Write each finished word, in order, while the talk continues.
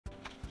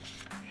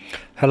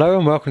Hello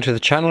and welcome to the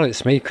channel.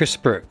 It's me, Chris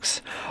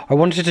Brooks. I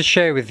wanted to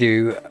share with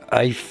you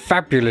a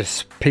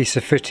fabulous piece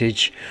of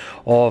footage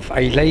of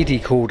a lady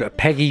called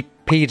Peggy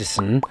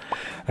Peterson,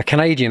 a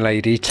Canadian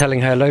lady, telling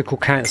her local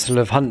council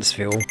of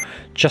Huntsville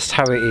just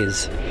how it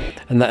is,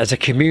 and that as a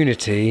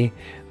community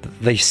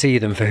they see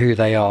them for who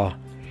they are.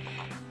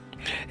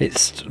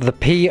 It's the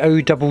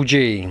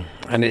POGG,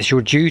 and it's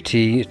your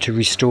duty to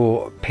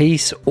restore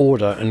peace,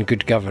 order and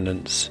good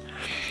governance.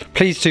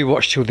 Please do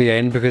watch till the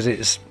end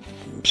because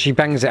she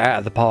bangs it out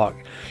of the park.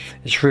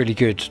 It's really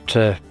good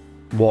to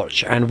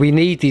watch, and we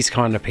need these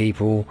kind of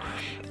people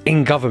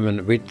in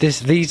government.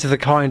 These are the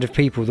kind of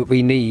people that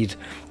we need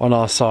on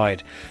our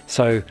side.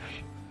 So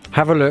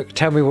have a look,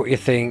 tell me what you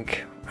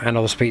think, and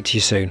I'll speak to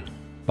you soon.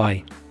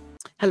 Bye.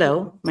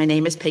 Hello, my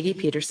name is Peggy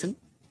Peterson,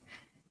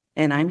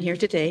 and I'm here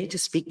today to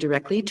speak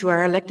directly to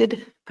our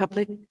elected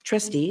public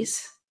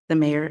trustees, the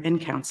mayor and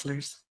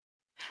councillors.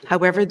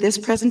 However, this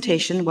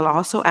presentation will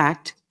also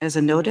act as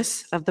a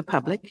notice of the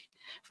public,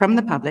 from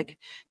the public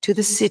to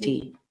the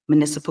city,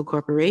 municipal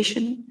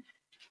corporation,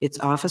 its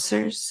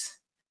officers,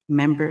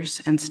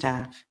 members and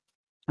staff,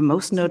 and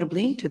most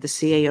notably to the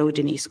CAO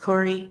Denise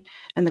Corey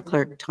and the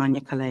clerk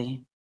Tanya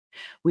Calais.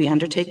 We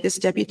undertake this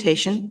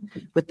deputation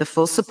with the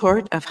full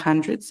support of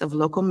hundreds of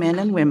local men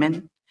and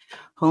women,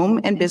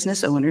 home and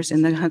business owners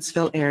in the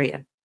Huntsville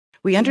area.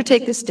 We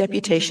undertake this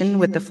deputation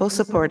with the full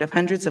support of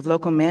hundreds of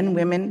local men,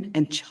 women,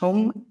 and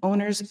home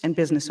owners and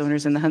business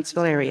owners in the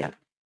Huntsville area.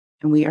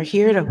 And we are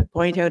here to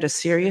point out a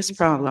serious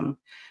problem,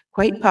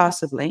 quite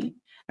possibly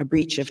a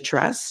breach of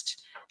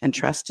trust and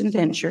trust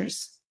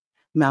indentures,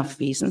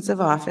 malfeasance of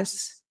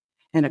office,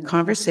 and a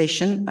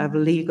conversation of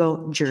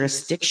legal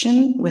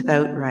jurisdiction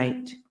without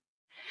right.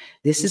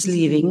 This is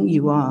leaving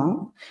you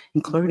all,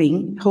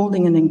 including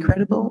holding an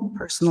incredible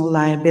personal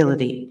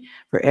liability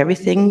for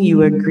everything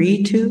you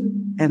agree to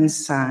and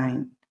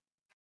sign.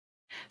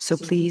 So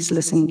please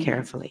listen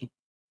carefully.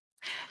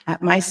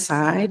 At my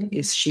side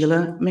is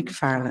Sheila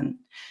McFarlane.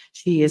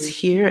 She is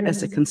here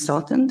as a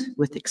consultant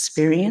with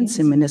experience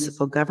in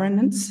municipal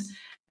governance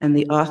and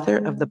the author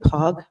of the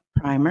POG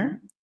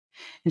Primer,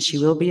 and she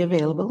will be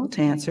available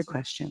to answer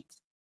questions.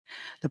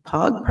 The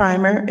POG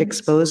Primer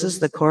exposes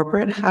the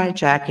corporate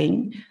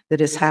hijacking that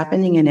is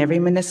happening in every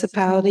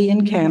municipality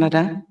in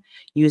Canada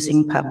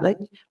using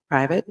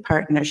public-private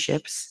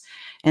partnerships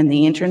and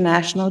the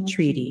international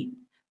treaty,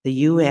 the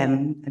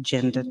UN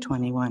Agenda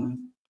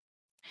 21.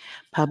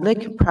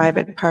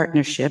 Public-private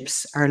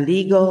partnerships are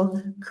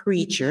legal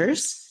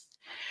creatures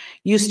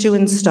used to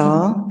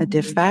install a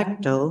de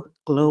facto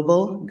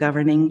global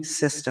governing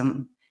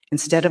system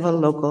instead of a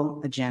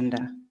local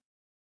agenda.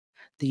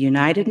 The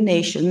United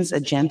Nations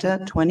Agenda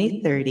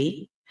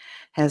 2030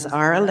 has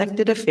our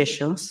elected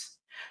officials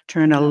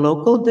turn a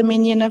local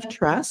dominion of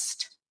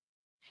trust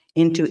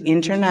into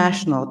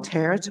international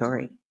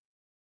territory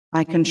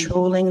by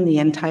controlling the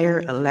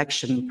entire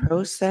election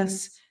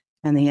process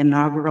and the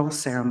inaugural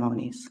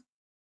ceremonies.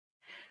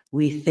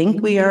 We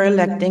think we are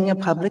electing a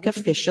public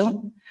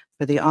official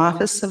for the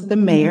office of the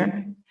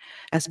mayor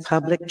as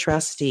public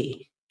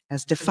trustee,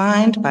 as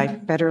defined by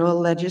federal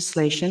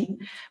legislation,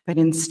 but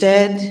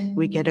instead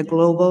we get a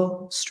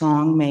global,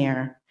 strong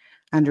mayor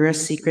under a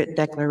secret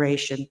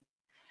declaration,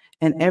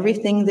 and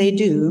everything they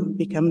do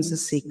becomes a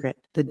secret.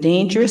 The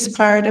dangerous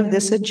part of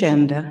this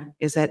agenda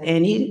is that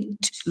any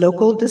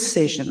local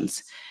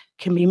decisions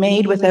can be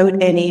made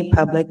without any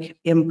public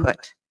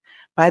input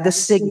by the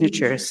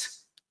signatures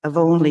of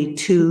only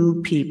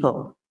two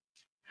people,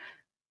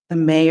 the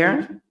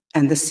mayor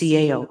and the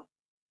CAO.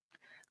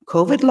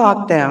 COVID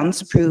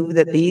lockdowns prove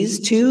that these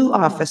two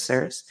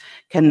officers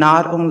can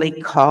not only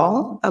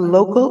call a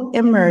local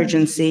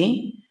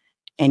emergency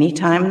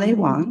anytime they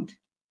want,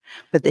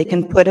 but they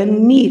can put a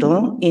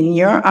needle in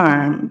your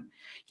arm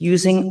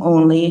using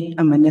only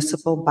a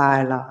municipal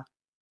bylaw,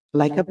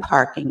 like a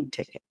parking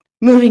ticket.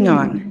 Moving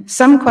on,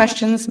 some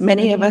questions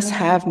many of us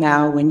have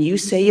now when you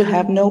say you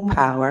have no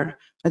power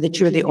or that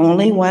you're the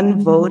only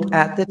one vote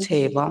at the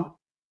table.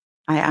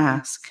 I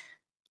ask,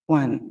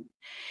 1,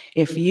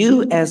 if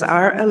you as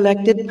our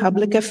elected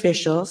public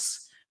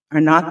officials are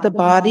not the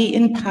body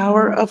in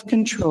power of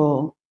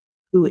control,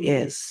 who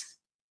is?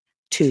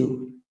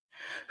 2,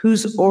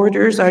 whose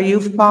orders are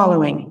you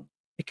following?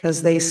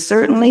 Because they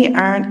certainly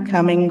aren't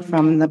coming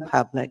from the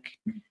public.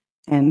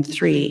 And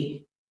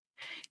 3,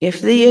 if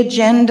the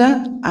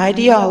agenda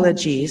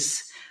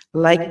ideologies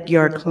like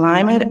your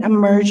climate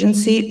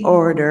emergency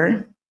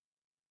order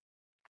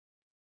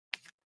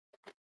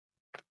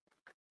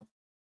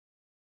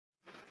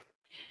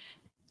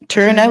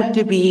turn out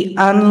to be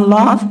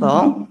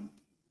unlawful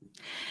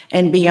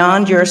and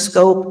beyond your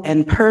scope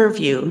and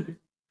purview,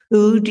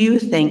 who do you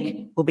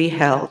think will be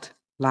held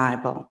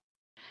liable?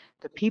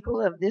 The people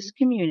of this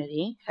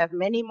community have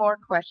many more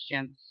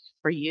questions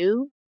for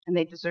you, and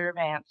they deserve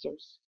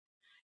answers.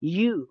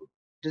 You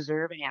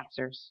deserve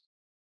answers.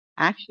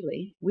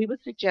 Actually, we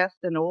would suggest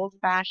an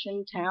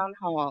old-fashioned town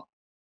hall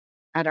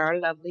at our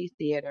lovely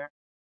theater.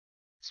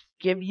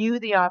 Give you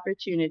the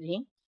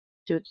opportunity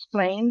to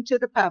explain to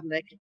the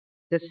public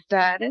the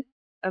status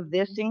of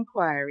this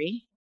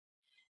inquiry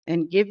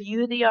and give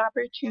you the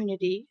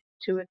opportunity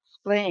to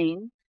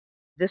explain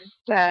the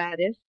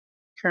status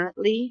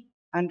currently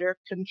under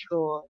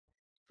control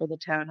for the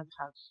town of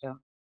Huntsville.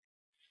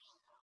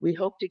 We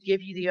hope to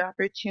give you the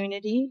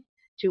opportunity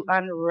to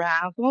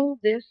unravel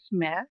this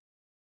mess,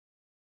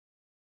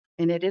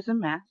 and it is a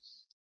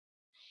mess,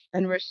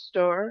 and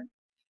restore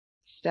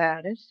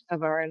status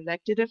of our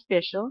elected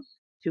officials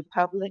to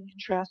public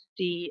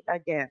trustee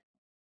again.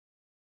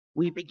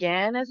 We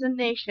began as a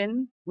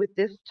nation with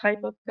this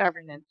type of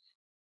governance,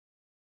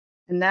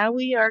 and now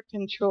we are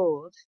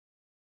controlled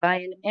by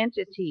an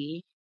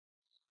entity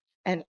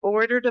and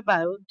ordered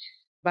about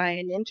by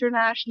an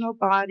international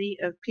body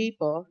of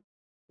people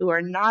who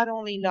are not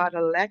only not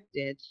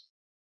elected,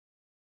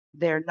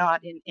 they're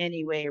not in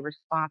any way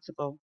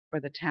responsible for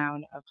the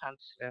town of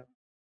Huntsville.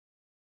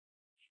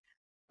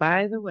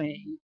 By the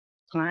way,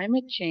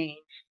 climate change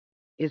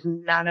is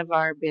none of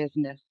our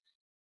business.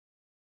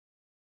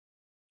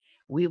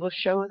 We will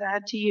show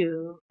that to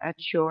you at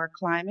your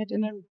Climate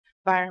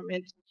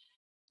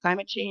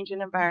Change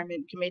and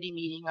Environment Committee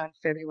meeting on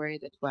February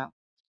the 12th.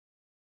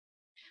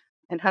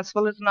 And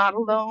Huntsville is not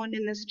alone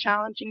in this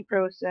challenging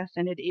process,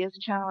 and it is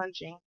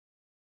challenging.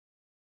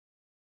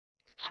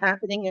 It's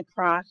happening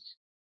across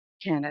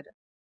Canada.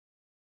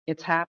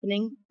 It's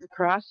happening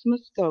across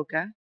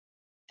Muskoka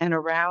and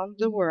around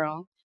the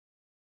world.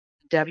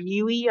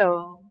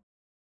 WEO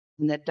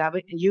and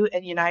the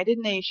United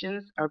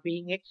Nations are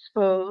being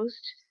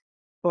exposed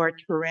for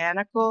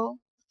tyrannical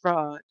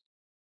fraud.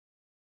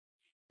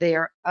 They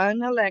are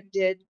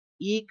unelected,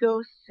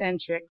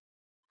 egocentric,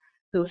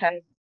 who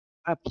have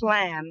a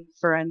plan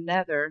for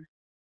another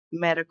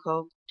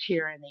medical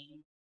tyranny.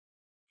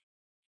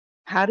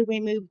 How do we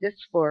move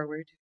this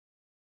forward?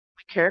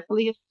 We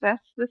carefully assess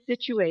the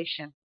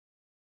situation,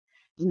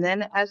 and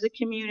then as a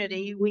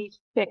community, we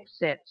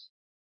fix it.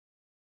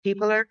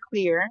 People are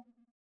clear,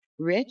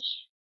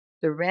 rich,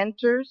 the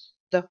renters,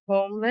 the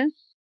homeless,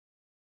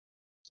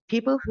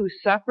 people who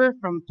suffer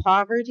from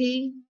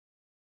poverty.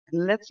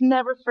 And let's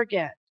never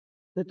forget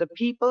that the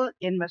people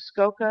in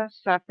Muskoka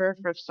suffer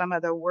from some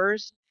of the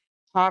worst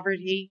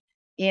poverty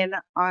in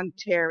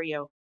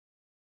Ontario.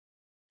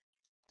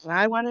 And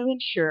I want to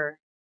ensure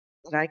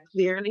that I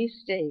clearly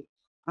state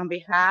on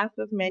behalf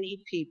of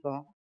many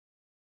people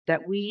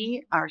that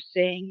we are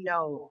saying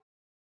no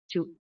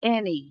to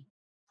any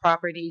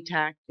property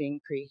tax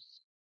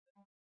increase.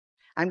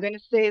 I'm going to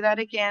say that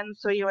again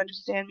so you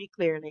understand me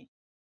clearly.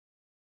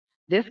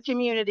 This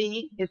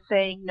community is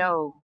saying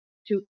no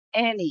to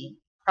any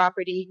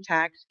property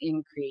tax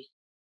increase.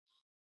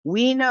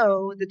 We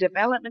know the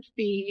development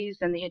fees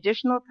and the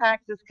additional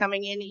taxes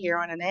coming in here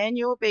on an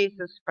annual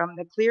basis from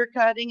the clear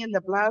cutting and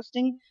the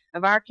blasting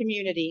of our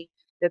community,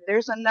 that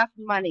there's enough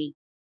money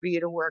for you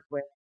to work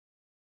with.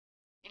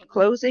 In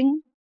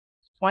closing,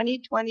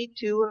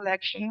 2022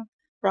 election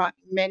brought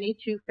many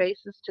two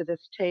faces to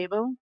this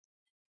table,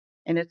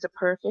 and it's a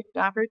perfect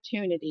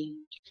opportunity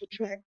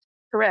to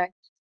correct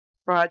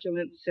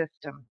fraudulent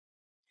system.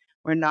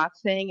 We're not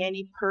saying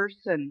any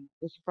person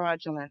is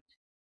fraudulent.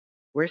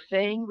 We're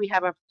saying we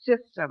have a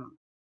system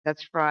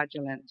that's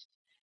fraudulent.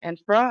 And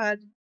fraud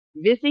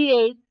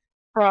vitiates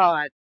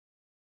fraud.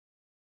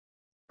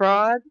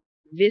 Fraud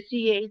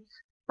vitiates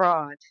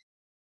fraud.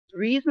 The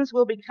reasons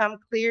will become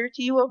clear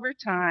to you over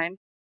time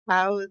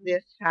how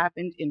this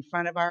happened in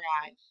front of our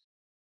eyes.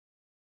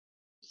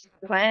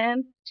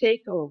 Planned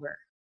takeover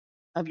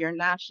of your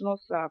national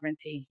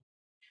sovereignty.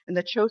 And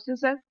the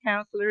choices as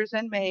councillors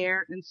and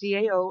mayor and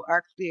CAO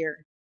are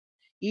clear.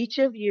 Each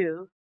of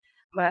you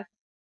must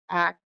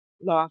act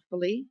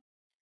lawfully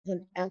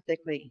and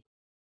ethically.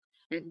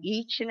 And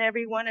each and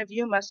every one of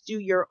you must do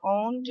your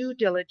own due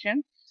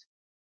diligence,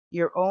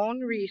 your own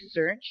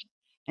research,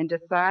 and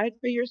decide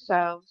for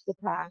yourselves the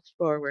path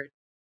forward.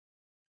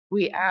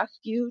 We ask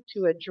you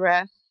to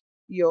address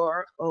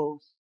your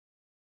oath.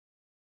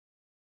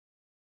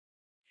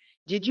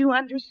 Did you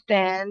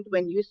understand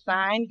when you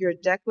signed your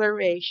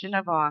declaration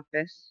of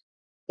office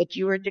that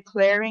you were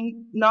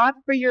declaring not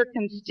for your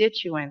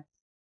constituents,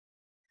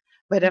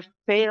 but a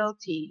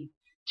fealty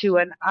to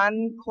an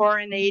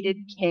uncoronated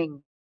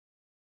king?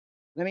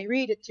 Let me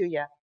read it to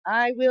you.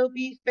 I will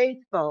be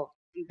faithful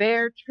and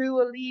bear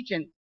true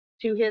allegiance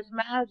to His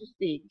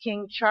Majesty,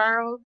 King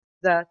Charles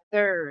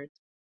III.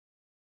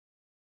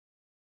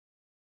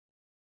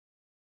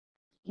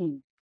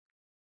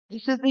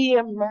 This is the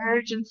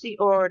emergency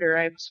order.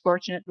 I was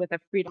fortunate with a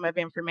Freedom of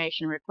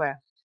Information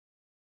request.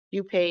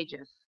 Few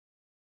pages.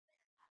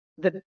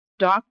 The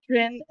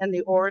doctrine and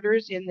the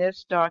orders in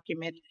this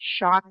document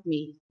shock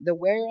me. The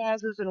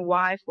whereases and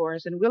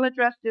why-fors, and we'll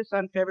address this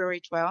on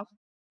February 12th.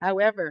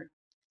 However,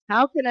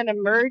 how can an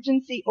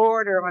emergency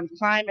order on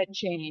climate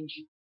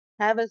change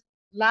have a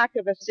lack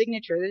of a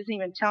signature? It doesn't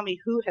even tell me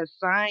who has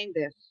signed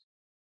this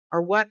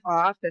or what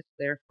office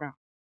they're from.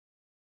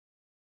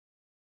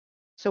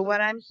 So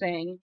what I'm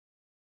saying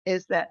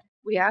is that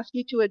we ask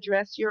you to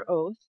address your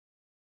oath,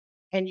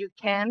 and you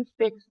can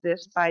fix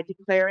this by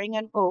declaring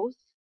an oath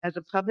as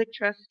a public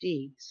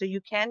trustee, so you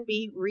can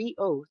be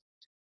re-oathed.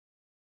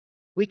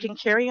 We can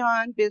carry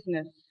on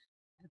business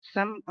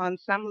on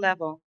some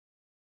level,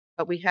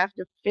 but we have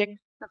to fix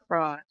the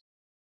fraud.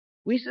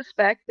 We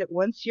suspect that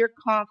once you're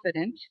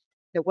confident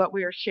that what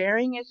we are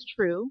sharing is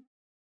true,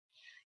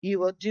 you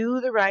will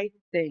do the right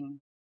thing,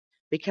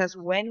 because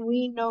when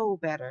we know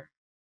better,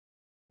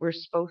 we're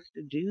supposed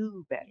to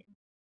do better.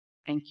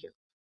 Thank you.